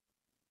Klay.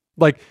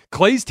 Like,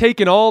 Klay's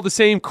taking all the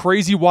same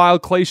crazy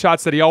wild Klay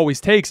shots that he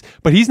always takes,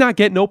 but he's not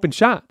getting open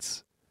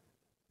shots.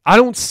 I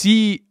don't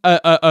see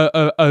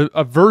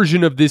a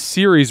version of this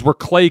series where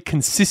Clay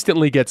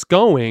consistently gets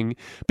going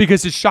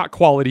because his shot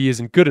quality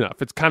isn't good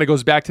enough. It kind of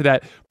goes back to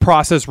that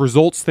process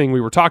results thing we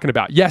were talking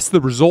about. Yes,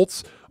 the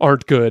results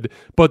aren't good,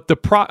 but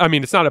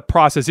it's not a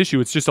process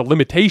issue. It's just a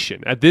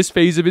limitation. At this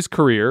phase of his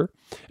career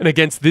and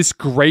against this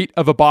great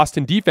of a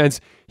Boston defense,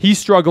 he's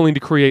struggling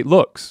to create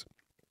looks.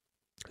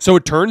 So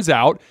it turns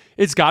out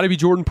it's got to be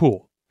Jordan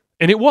Poole.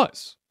 And it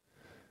was.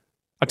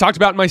 I talked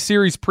about in my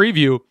series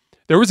preview,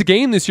 there was a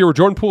game this year where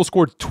Jordan Poole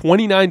scored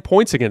 29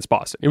 points against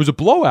Boston. It was a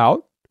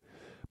blowout,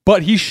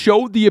 but he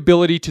showed the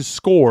ability to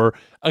score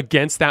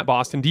against that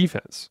Boston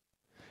defense.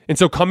 And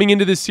so coming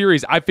into this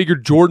series, I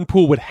figured Jordan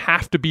Poole would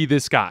have to be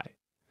this guy.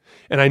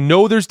 And I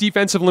know there's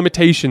defensive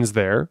limitations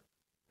there,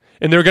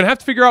 and they're going to have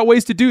to figure out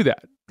ways to do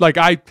that. Like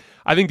I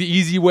think the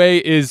easy way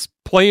is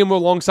play him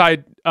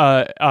alongside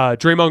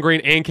Draymond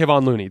Green and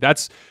Kevon Looney.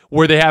 That's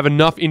where they have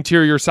enough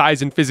interior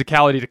size and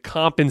physicality to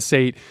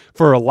compensate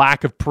for a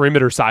lack of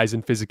perimeter size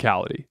and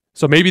physicality.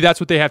 So maybe that's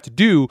what they have to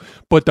do,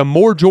 but the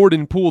more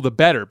Jordan Poole, the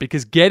better,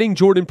 because getting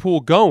Jordan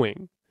Poole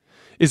going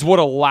is what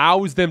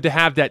allows them to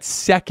have that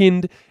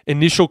second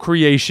initial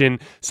creation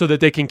so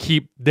that they can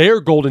keep their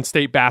Golden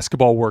State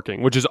basketball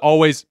working, which is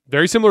always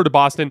very similar to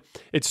Boston.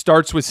 It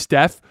starts with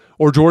Steph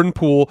or Jordan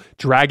Poole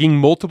dragging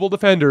multiple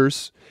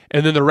defenders,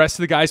 and then the rest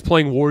of the guys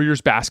playing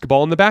Warriors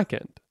basketball in the back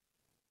end.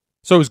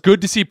 So it was good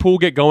to see Poole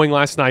get going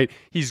last night.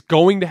 He's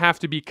going to have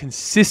to be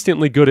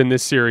consistently good in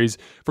this series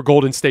for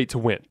Golden State to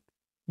win,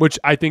 which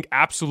I think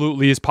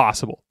absolutely is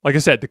possible. Like I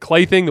said, the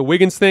Clay thing, the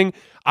Wiggins thing,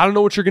 I don't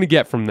know what you're going to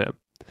get from them.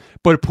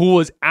 But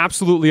Poole is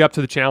absolutely up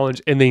to the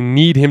challenge, and they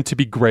need him to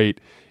be great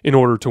in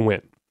order to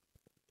win.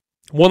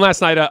 One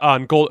last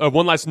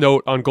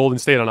note on Golden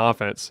State on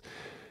offense.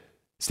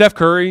 Steph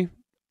Curry,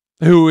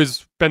 who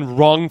has been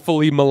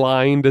wrongfully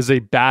maligned as a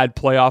bad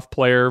playoff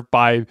player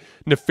by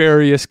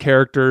nefarious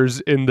characters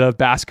in the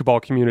basketball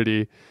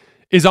community,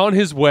 is on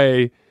his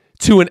way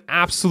to an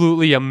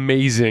absolutely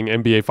amazing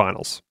NBA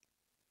Finals.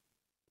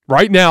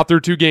 Right now,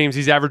 through 2 games,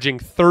 he's averaging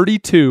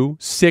 32,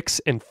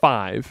 6, and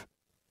 5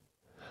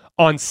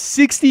 on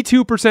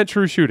 62%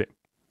 true shooting.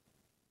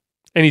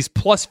 And he's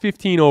plus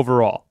 15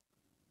 overall.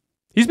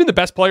 He's been the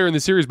best player in the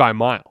series by a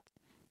mile.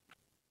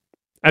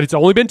 And it's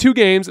only been 2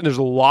 games, and there's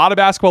a lot of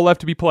basketball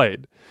left to be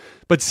played.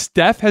 But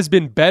Steph has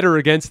been better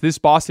against this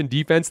Boston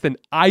defense than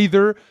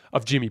either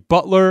of Jimmy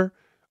Butler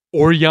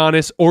or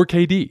Giannis or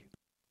KD.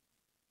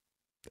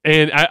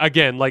 And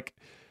again,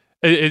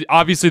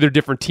 obviously they're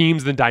different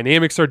teams. The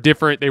dynamics are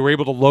different. They were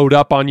able to load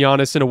up on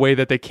Giannis in a way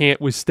that they can't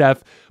with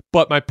Steph.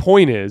 But my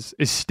point is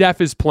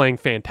Steph is playing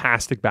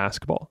fantastic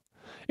basketball.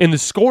 And the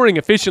scoring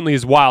efficiently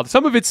is wild.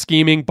 Some of it's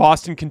scheming.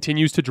 Boston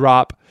continues to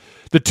drop.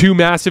 The 2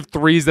 massive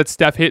threes that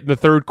Steph hit in the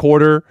third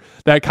quarter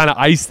that kind of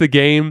iced the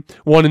game,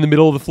 one in the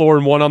middle of the floor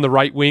and one on the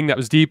right wing that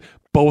was deep,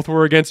 both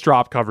were against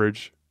drop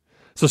coverage.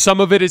 So some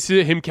of it is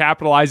him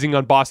capitalizing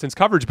on Boston's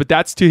coverage, but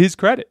that's to his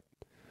credit.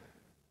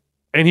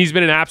 And he's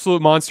been an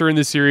absolute monster in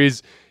this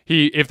series.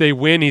 If they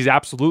win, he's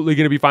absolutely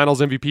going to be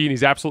Finals MVP, and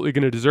he's absolutely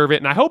going to deserve it.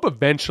 And I hope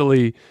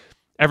eventually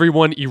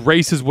everyone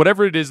erases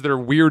whatever it is, their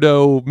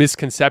weirdo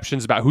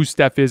misconceptions about who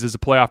Steph is as a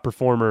playoff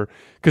performer,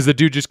 because the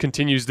dude just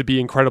continues to be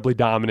incredibly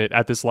dominant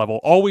at this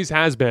level. Always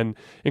has been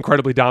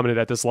incredibly dominant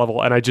at this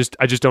level, and I just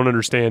don't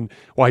understand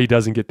why he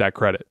doesn't get that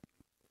credit.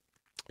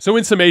 So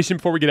in summation,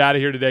 before we get out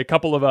of here today, a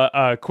couple of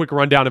a quick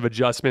rundown of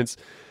adjustments.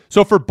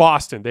 So for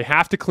Boston, they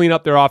have to clean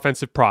up their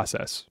offensive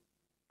process.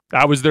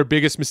 That was their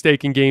biggest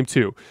mistake in game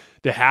 2.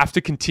 They have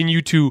to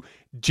continue to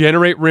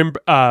generate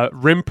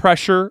rim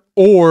pressure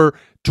or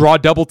draw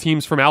double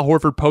teams from Al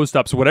Horford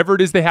post-ups. Whatever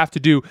it is they have to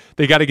do,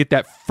 they got to get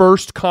that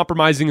first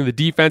compromising of the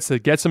defense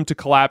that gets them to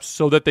collapse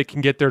so that they can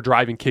get their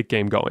drive and kick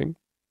game going.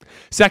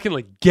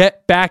 Secondly,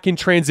 get back in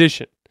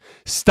transition.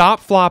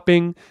 Stop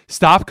flopping.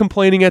 Stop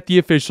complaining at the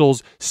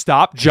officials.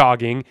 Stop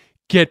jogging.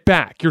 Get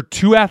back. You're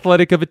too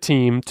athletic of a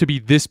team to be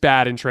this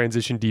bad in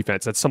transition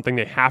defense. That's something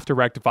they have to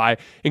rectify,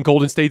 and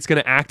Golden State's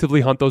going to actively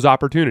hunt those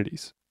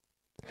opportunities.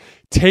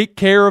 Take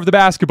care of the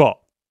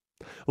basketball.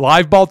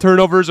 Live ball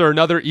turnovers are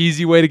another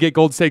easy way to get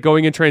Golden State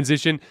going in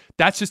transition.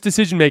 That's just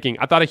decision making.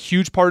 I thought a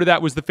huge part of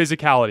that was the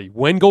physicality.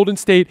 When Golden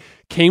State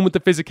came with the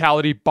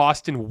physicality,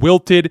 Boston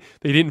wilted.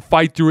 They didn't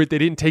fight through it. They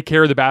didn't take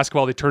care of the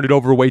basketball. They turned it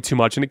over way too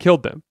much, and it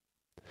killed them.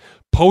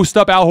 Post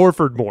up Al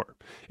Horford more.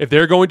 If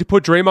they're going to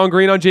put Draymond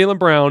Green on Jaylen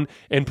Brown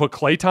and put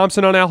Klay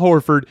Thompson on Al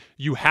Horford,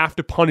 you have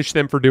to punish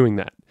them for doing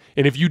that.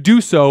 And if you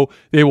do so,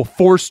 they will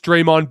force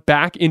Draymond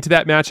back into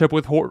that matchup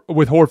with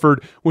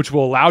Horford, which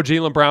will allow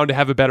Jaylen Brown to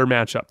have a better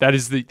matchup. That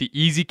is the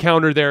easy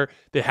counter there.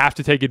 They have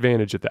to take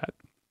advantage of that.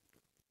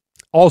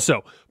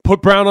 Also,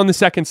 put Brown on the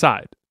second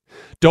side.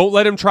 Don't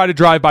let him try to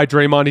drive by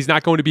Draymond. He's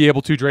not going to be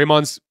able to.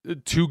 Draymond's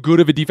too good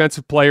of a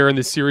defensive player, and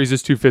this series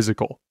is too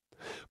physical.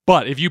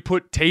 But if you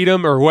put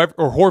Tatum or whoever,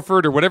 or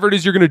Horford or whatever it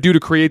is you're going to do to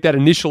create that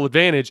initial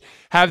advantage,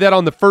 have that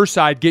on the first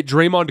side, get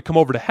Draymond to come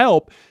over to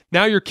help.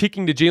 Now you're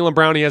kicking to Jaylen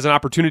Brown. He has an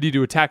opportunity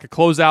to attack a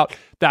closeout.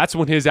 That's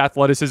when his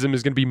athleticism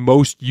is going to be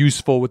most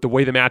useful with the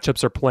way the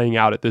matchups are playing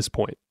out at this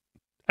point.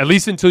 At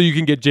least until you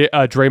can get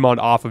Draymond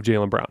off of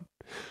Jaylen Brown.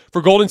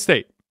 For Golden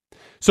State,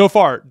 so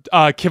far,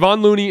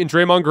 Kevon Looney and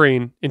Draymond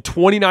Green in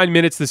 29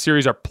 minutes this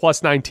series are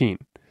plus 19.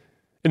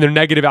 And they're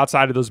negative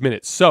outside of those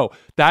minutes. So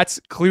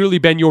that's clearly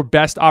been your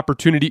best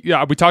opportunity.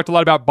 We talked a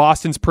lot about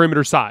Boston's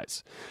perimeter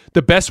size.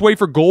 The best way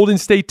for Golden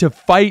State to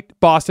fight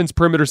Boston's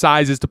perimeter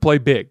size is to play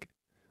big.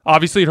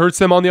 Obviously, it hurts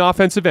them on the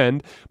offensive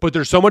end, but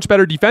they're so much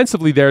better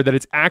defensively there that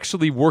it's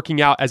actually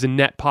working out as a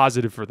net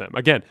positive for them.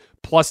 Again,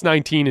 plus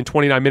 19 in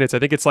 29 minutes. I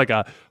think it's like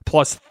a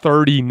plus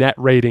 30 net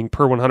rating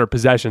per 100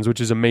 possessions,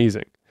 which is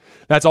amazing.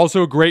 That's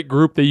also a great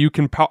group that you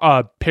can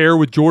pair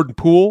with Jordan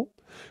Poole,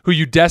 who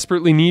you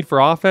desperately need for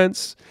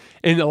offense,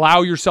 and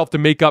allow yourself to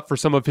make up for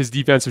some of his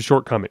defensive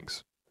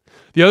shortcomings.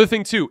 The other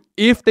thing, too,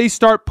 if they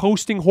start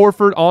posting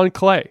Horford on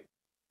Clay,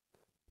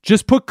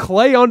 just put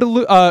Clay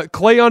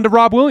onto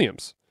Rob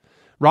Williams.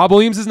 Rob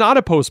Williams is not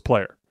a post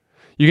player.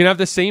 You can have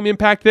the same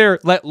impact there.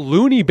 Let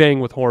Looney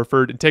bang with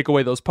Horford and take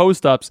away those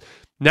post-ups.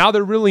 Now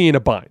they're really in a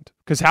bind.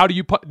 Because how do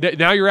you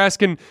now you're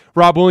asking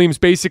Rob Williams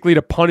basically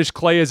to punish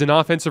Clay as an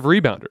offensive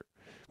rebounder,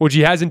 which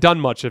he hasn't done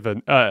much of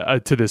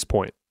to this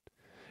point.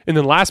 And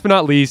then last but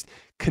not least,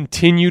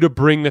 continue to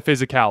bring the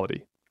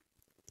physicality.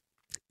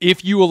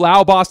 If you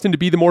allow Boston to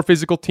be the more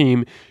physical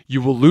team,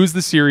 you will lose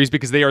the series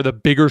because they are the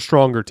bigger,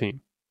 stronger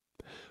team.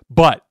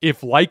 But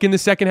if, like in the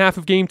second half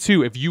of Game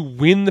 2, if you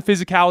win the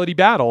physicality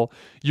battle,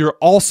 you're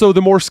also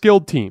the more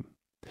skilled team.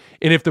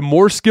 And if the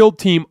more skilled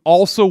team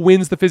also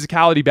wins the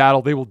physicality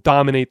battle, they will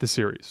dominate the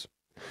series.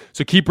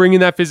 So keep bringing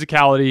that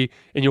physicality,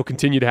 and you'll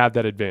continue to have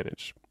that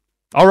advantage.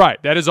 All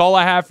right, that is all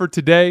I have for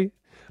today.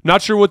 I'm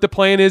not sure what the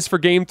plan is for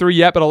Game 3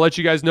 yet, but I'll let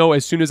you guys know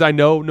as soon as I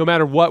know. No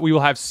matter what, we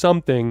will have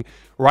something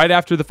right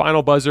after the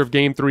final buzzer of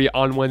Game 3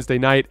 on Wednesday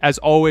night. As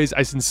always,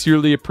 I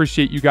sincerely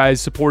appreciate you guys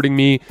supporting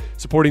me,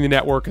 supporting the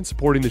network, and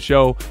supporting the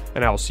show,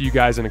 and I will see you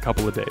guys in a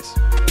couple of days.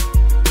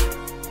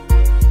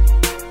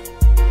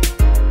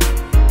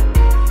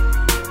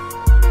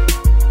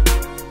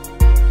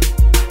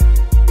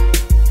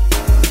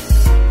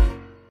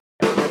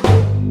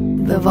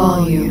 The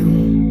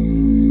volume.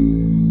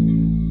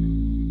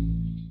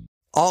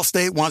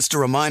 Allstate wants to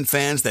remind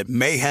fans that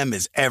mayhem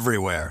is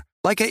everywhere,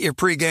 like at your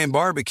pregame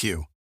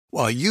barbecue.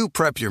 While you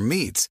prep your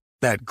meats,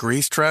 that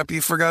grease trap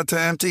you forgot to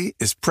empty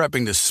is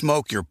prepping to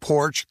smoke your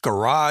porch,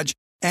 garage,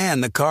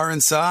 and the car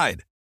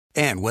inside.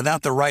 And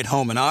without the right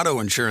home and auto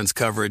insurance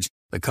coverage,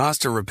 the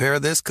cost to repair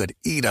this could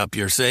eat up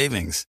your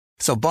savings.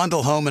 So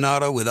bundle home and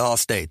auto with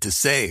Allstate to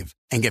save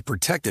and get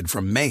protected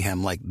from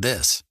mayhem like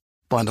this.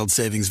 Bundled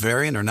savings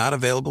vary and are not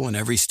available in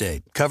every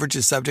state. Coverage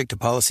is subject to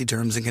policy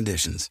terms and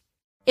conditions.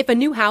 If a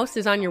new house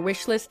is on your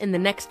wish list in the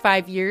next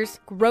 5 years,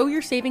 grow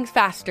your savings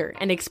faster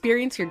and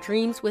experience your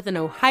dreams with an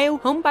Ohio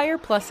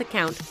Homebuyer Plus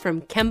account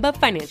from Kemba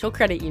Financial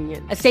Credit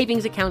Union. A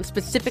savings account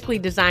specifically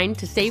designed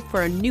to save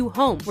for a new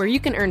home where you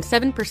can earn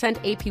 7%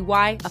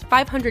 APY,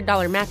 a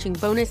 $500 matching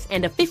bonus,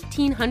 and a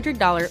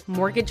 $1,500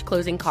 mortgage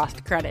closing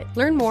cost credit.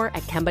 Learn more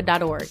at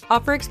Kemba.org.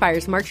 Offer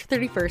expires March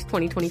 31st,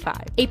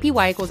 2025.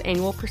 APY equals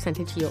annual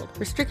percentage yield.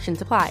 Restrictions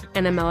apply.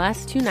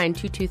 NMLS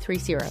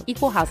 292230.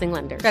 Equal housing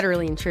lender.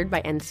 Federally insured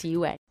by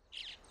NCUA.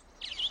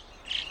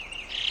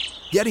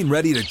 Getting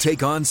ready to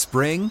take on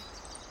spring?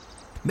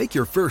 Make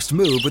your first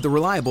move with the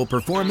reliable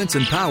performance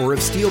and power of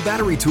Steel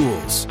battery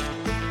tools.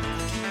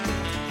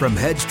 From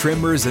hedge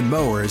trimmers and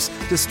mowers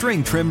to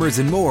string trimmers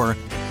and more,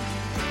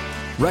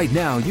 right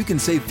now you can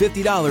save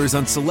 $50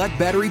 on select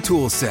battery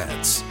tool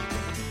sets.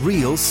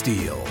 Real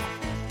Steel.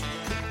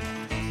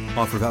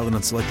 Offer valid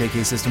on select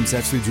AK system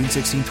sets through June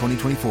 16,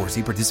 2024.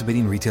 See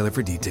participating retailer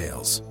for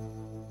details.